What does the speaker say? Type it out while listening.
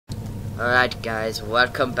Alright guys,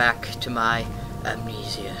 welcome back to my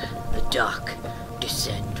Amnesia, the Dark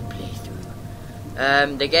Descent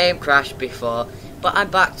playthrough. The game crashed before, but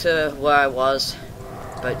I'm back to where I was,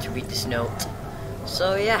 about to read this note.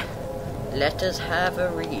 So yeah, let us have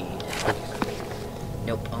a read.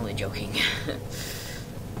 Nope, only joking.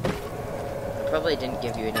 I probably didn't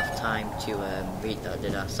give you enough time to read that,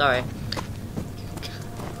 did I? Sorry.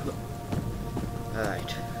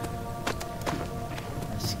 Alright.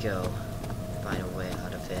 Let's go. Find a way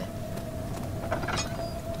out of here.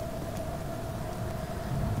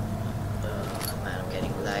 Oh man, I'm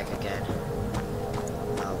getting lag again.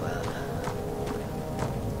 Oh well.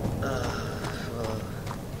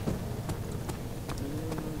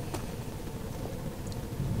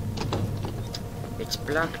 It's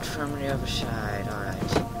blocked from the other side,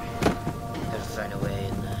 alright. Gotta find a way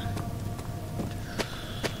in there.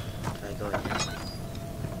 Did I go in here?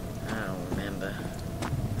 I don't remember.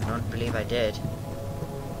 I don't believe I did.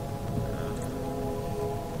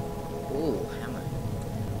 Ooh, hammer.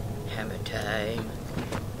 Hammer time.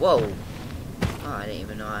 Whoa! Oh, I didn't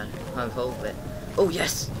even know I hung hold of it. Oh,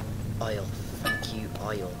 yes! Oil. Thank you,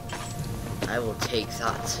 oil. I will take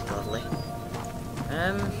that, gladly.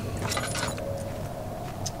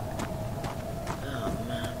 Oh,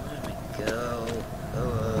 man, where do we go?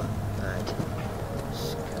 Oh, right.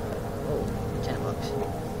 Let's go. Oh, 10 bucks.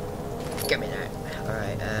 Get me that.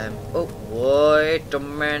 Alright, oh, wait a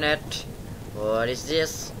minute. What is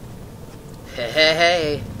this? Hey, hey,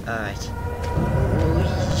 hey. Alright.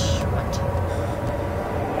 What?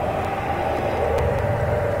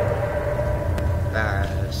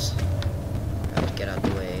 Bars. Alright, get out of the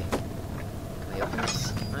way. Can we open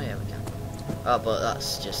this? Oh, yeah, we can. Oh, but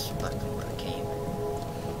that's just back from where we came.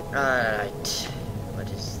 Alright. What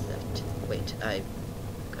is that? Wait,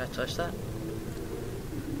 can I touch that?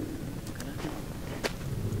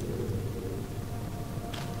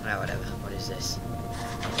 Ah, whatever. What is this?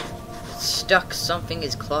 It's stuck. Something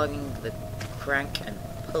is clogging the crank and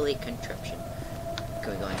pulley contraption.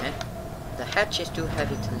 Can we go in here? The hatch is too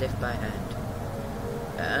heavy to lift by hand.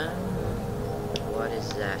 What is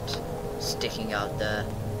that sticking out there?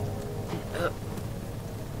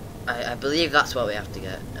 I believe that's what we have to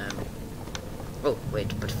get. Oh,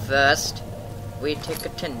 wait, but first we take a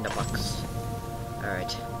tinderbox.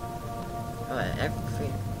 Alright. Oh,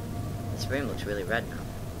 everything. This room looks really red now.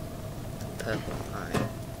 Purple. Alright.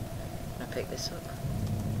 Can I pick this up?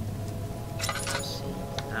 Let's see.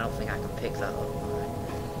 I don't think I can pick that up.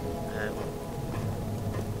 Alright.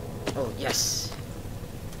 Oh, yes!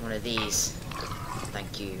 One of these.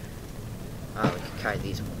 Thank you. Oh, we can carry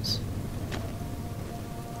these ones.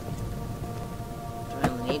 Do I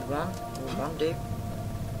only need one? Will one do?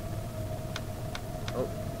 Oh.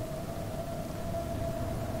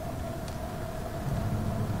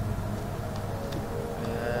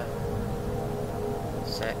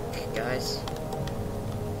 Sec, guys.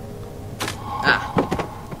 Ah,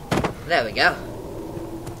 there we go.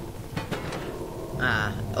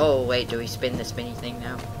 Ah, oh wait, do we spin the spinny thing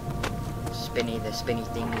now? The spinny thingy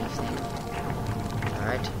thing.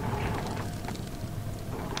 Alright.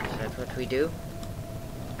 Is that what we do?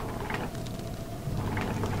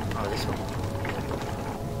 Oh, this one.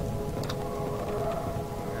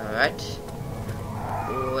 Alright.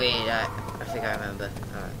 Wait, I think I remember.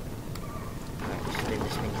 Alright. Spin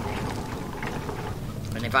this mini thing.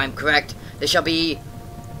 And if I'm correct, this shall be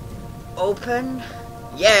open.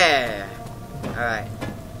 Yeah. Alright.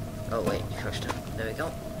 Oh wait, crushed up. There we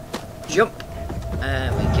go. Jump.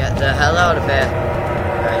 And we get the hell out of here.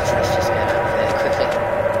 Alright, so let's just get out of here quickly.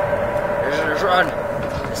 Let's run.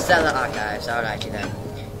 The cellar archives. Alrighty then.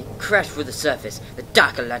 He crashed through the surface. The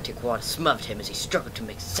dark Atlantic water smothered him as he struggled to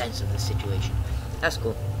make sense of the situation. That's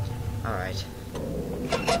cool. Alright.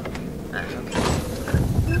 Okay.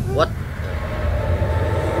 What?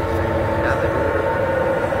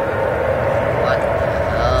 What the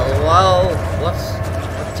hell? Whoa! What's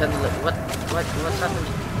happened?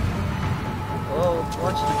 Oh,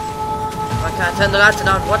 what? I can't turn the lights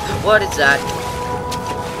on. What is that?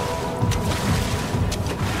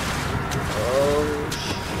 Oh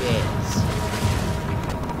shit!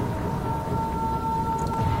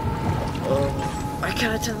 Oh, why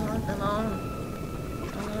can't I turn the lights on?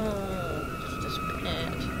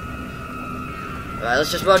 Alright,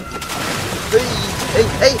 let's just run.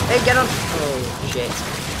 Hey, get on. Oh, shit.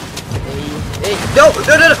 Hey, no.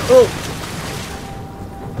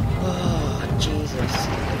 Oh, Jesus.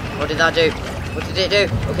 What did that do? What did it do?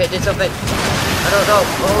 Okay, it did something. I don't know.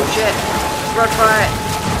 Oh, shit. Let's run for it.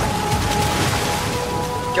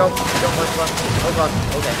 Jump, oh god.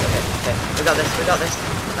 Okay. We got this.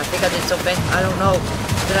 I think I did something. I don't know.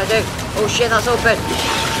 What did I do? Oh shit, that's open.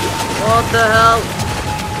 What the hell?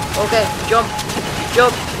 Okay, jump.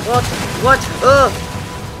 Jump. What? Oh.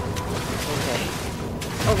 Okay.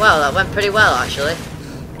 Oh well, that went pretty well actually.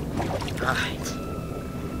 Alright.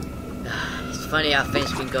 It's funny how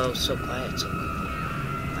things can go so quiet so quickly.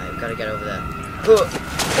 Alright, we've got to get over there.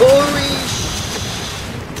 Holy shit!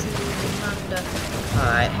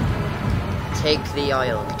 Alright. Take the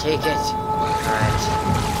oil. Take it. Alright.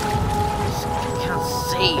 I can't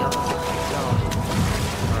see. Oh god.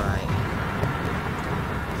 Alright.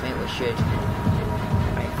 I think we should.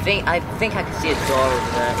 I think I can see a door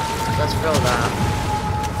over there. Let's throw that.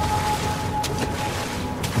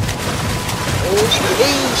 Oh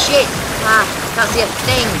shit! Ah, can't see a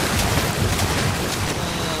thing.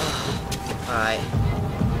 Alright.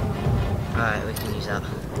 Alright, we can use that.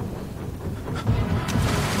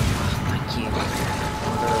 Thank you.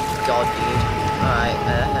 Oh god, dude. Alright,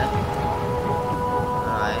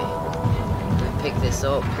 alright. Can we pick this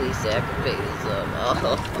up? Please say I can pick this up.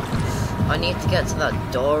 Oh. I need to get to that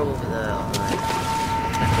door over there. Alright.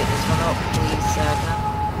 Can I pick this one up, please, sir?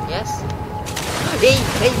 Yes? Hey!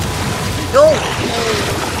 Hey! No! Oh,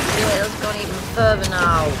 yeah, that's gone even further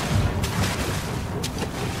now.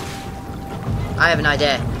 I have an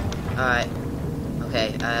idea. Alright. Okay,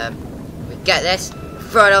 we get this.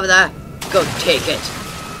 Throw it over there. Go take it.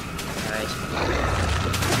 Alright.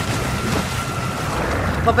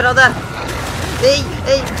 Pop it over there. Hey!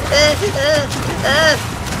 Hey!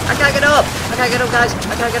 I can't get up! I can't get up, guys!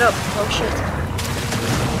 I can't get up! Oh shit!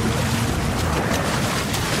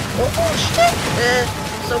 Oh shit!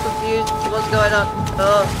 I'm so confused. What's going on?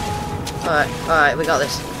 Oh. Alright, alright, we got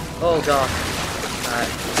this. Oh god.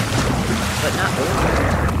 Alright. But now.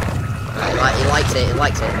 Alright, he likes it, he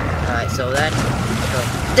likes it. Alright, so then.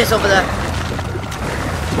 This over there!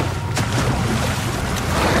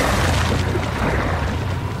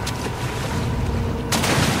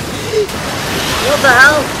 What the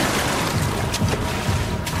hell?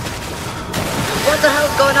 What the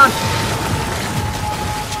hell's going on?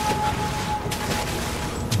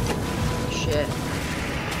 Shit.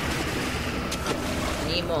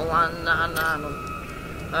 Need more land.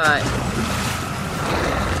 Alright.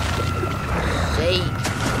 Sake.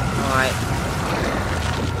 Alright.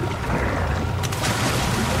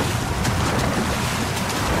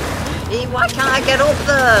 Hey, why can't I get up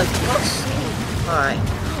there? God's sake. Alright.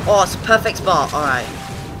 Oh, it's a perfect spot. Alright.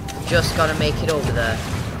 Just gotta make it over there.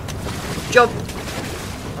 Jump!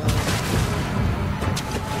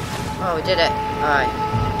 Oh, we did it. Alright.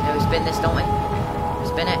 Now we spin this, don't we?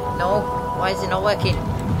 Spin it. No. Why is it not working?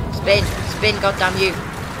 Spin. Spin, goddamn you.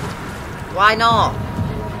 Why not?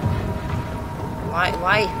 Why?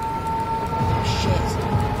 Oh, shit.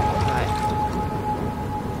 Alright.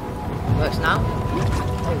 Works now?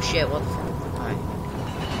 Oh, shit. What the fuck? Alright.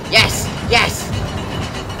 Yes! Yes!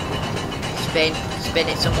 Spin. Spin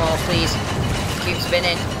it some more, please. Keep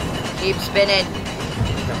spinning. Keep spinning.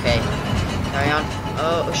 Okay. Carry on.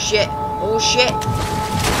 Oh shit. Oh shit.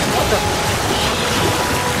 What the?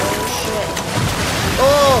 Oh shit.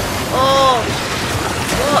 Oh. Oh.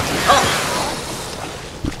 What? Oh.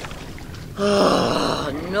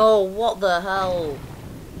 Oh no. What the hell?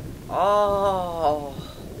 Oh.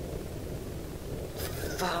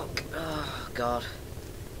 Fuck. Oh god.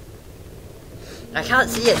 I can't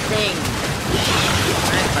see a thing.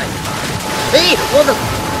 Hey, what the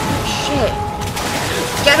shit?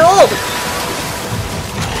 Get up!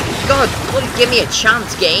 God, wouldn't give me a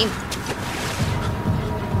chance, game.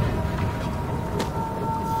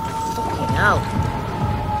 Fucking hell.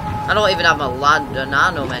 I don't even have my lad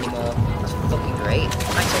nano anymore. That's fucking great.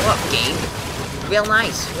 Thanks a lot, game. Real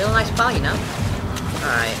nice pal, you know.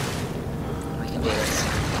 Alright. We can do this.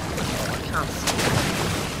 I can't see.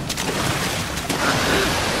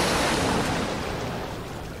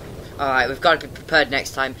 Alright, we've got to be prepared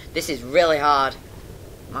next time. This is really hard.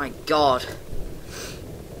 My god.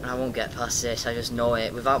 I won't get past this, I just know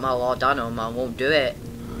it. Without my Lordano, I won't do it.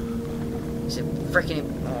 It's a freaking...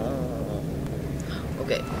 Oh.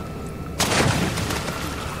 Okay.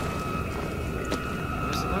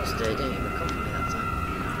 What's the monster? It didn't even come for me that time.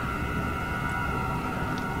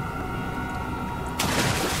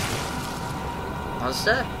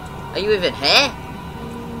 Monster? Are you even here?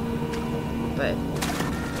 But...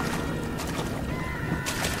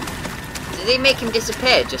 did they make him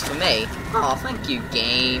disappear just for me? Oh, thank you,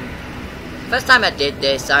 game. First time I did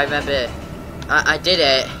this, I remember I did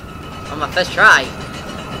it on my first try.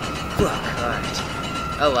 Alright.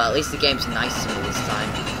 Oh well, at least the game's nice to me this time.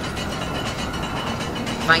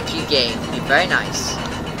 Thank you, game. You're very nice.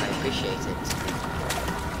 I appreciate it.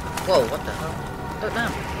 Whoa, what the hell? Look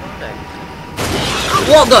down.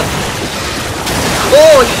 What the?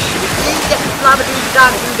 Oh,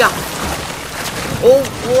 oh,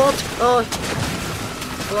 what? Oh,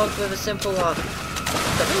 blocked with a simple log.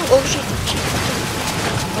 Oh shit!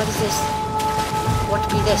 What is this? What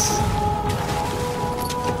be this?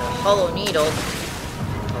 A hollow needle.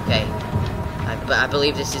 Okay, I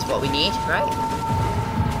believe this is what we need, right?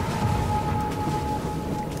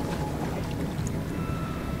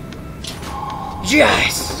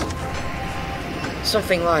 Yes!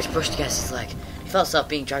 Something large brushed against his leg. He felt himself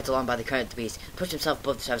being dragged along by the current of the beast. Pushed himself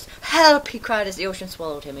above the surface. Help! He cried as the ocean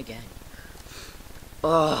swallowed him again.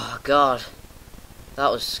 Oh god.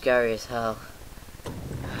 That was scary as hell.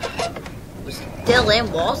 Was he still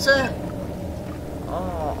in water?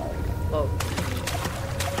 Oh, fuck.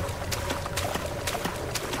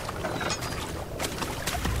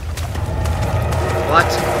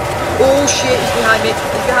 What? Oh shit, he's behind me,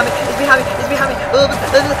 he's behind me, he's behind me, he's behind me.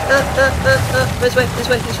 This way, this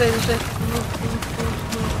way, this way, this way.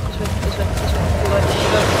 This way, this way, this way. Keep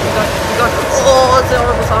going. Oh, it's a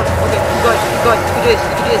horrible sound. Okay, keep going, keep going. You can do this, you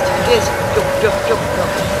can do this, you can do this. Jump, jump, jump. No,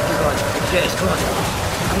 keep going. You can do this, come on.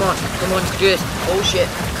 Come on, come on, you can do this. Oh shit.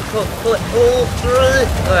 Pull it. Oh,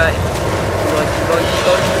 alright. Keep going, keep going, keep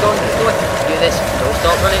going, keep going, keep going. Do this. Don't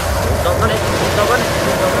stop running. Don't stop running. Don't stop running.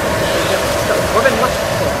 Don't stop running. Stop running. What?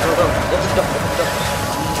 Go, go. Open the door. Open the door.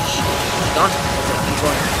 Shit. He's gone. Okay, keep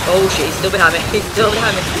going. Oh shit, he's still behind me. He's still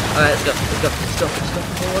behind me. Alright, let's go. Let's go. Let's go. Let's go.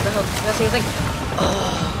 Oh, what the hell? Did I see anything?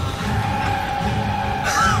 Oh.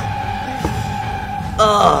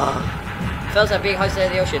 Oh. Felt like being hoisted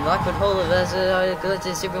in the ocean. Liquid hull of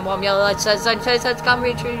glittering super warm yellow light says can't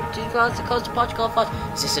reach to the coast of Portugal.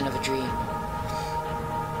 Is this another dream?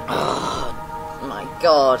 Oh my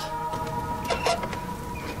god.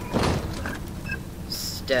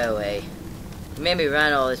 Stairway. You made me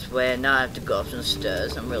run all this way and now I have to go up some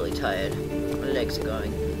stairs. I'm really tired. My legs are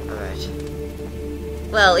going. Alright.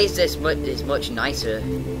 Well, at least this is much nicer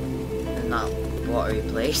than that watery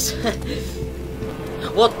place.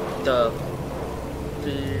 What the?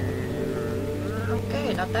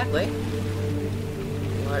 Okay, not that way.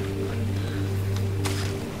 What?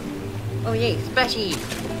 Oh yay, splashy!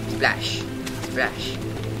 Splash. Splash.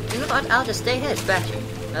 You know what, I'll just stay here splashing.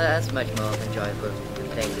 That's much more enjoyable than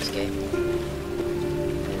playing this game.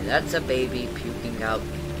 And that's a baby puking out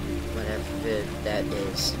whatever that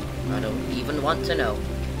is. I don't even want to know.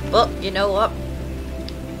 But, you know what?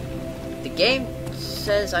 The game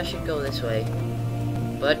says I should go this way.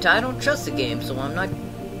 But I don't trust the game, so I'm not...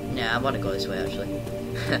 Nah, I want to go this way, actually.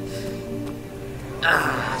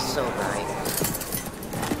 Ah, so bright.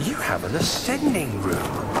 You have an ascending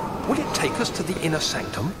room. Will it take us to the inner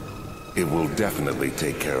sanctum? It will definitely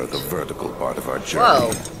take care of the vertical part of our journey.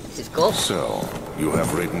 Whoa, this is cool. So, you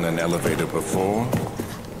have ridden an elevator before?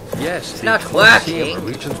 Yes, it's not working.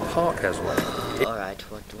 Regent's Park has one. Alright,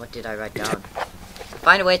 what did I write down?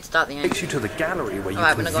 Find a way to start the end. Takes you to the gallery where you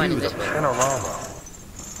can view the way. panorama.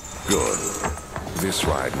 Good. This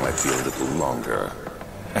ride might be a little longer,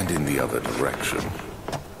 and in the other direction.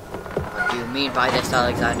 What do you mean by this,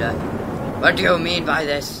 Alexander? What do you mean by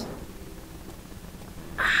this?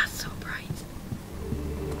 Ah, so bright.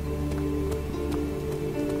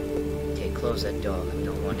 Okay, close that door. I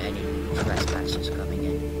don't want any trespassers coming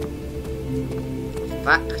in. In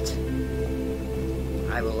fact,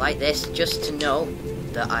 I will light this just to know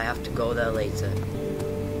that I have to go there later.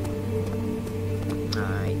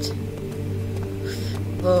 Alright.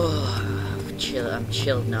 Oh, I'm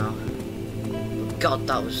chilled now. God,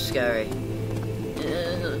 that was scary.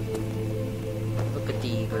 Look at the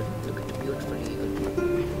eagle. Look at the beautiful eagle.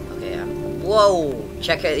 Okay, whoa!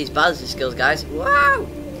 Check out these balancing skills, guys. Wow!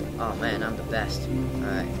 Oh man, I'm the best.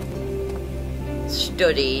 Alright.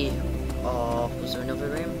 Study. Oh, was there another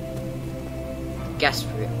room? Guest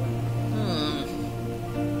room.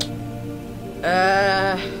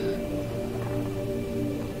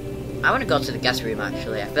 I want to go to the guest room,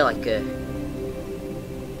 actually. I feel like, I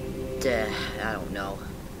don't know.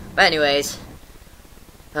 But anyways,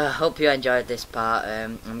 hope you enjoyed this part.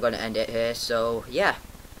 I'm going to end it here, so yeah.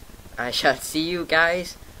 I shall see you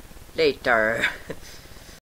guys later.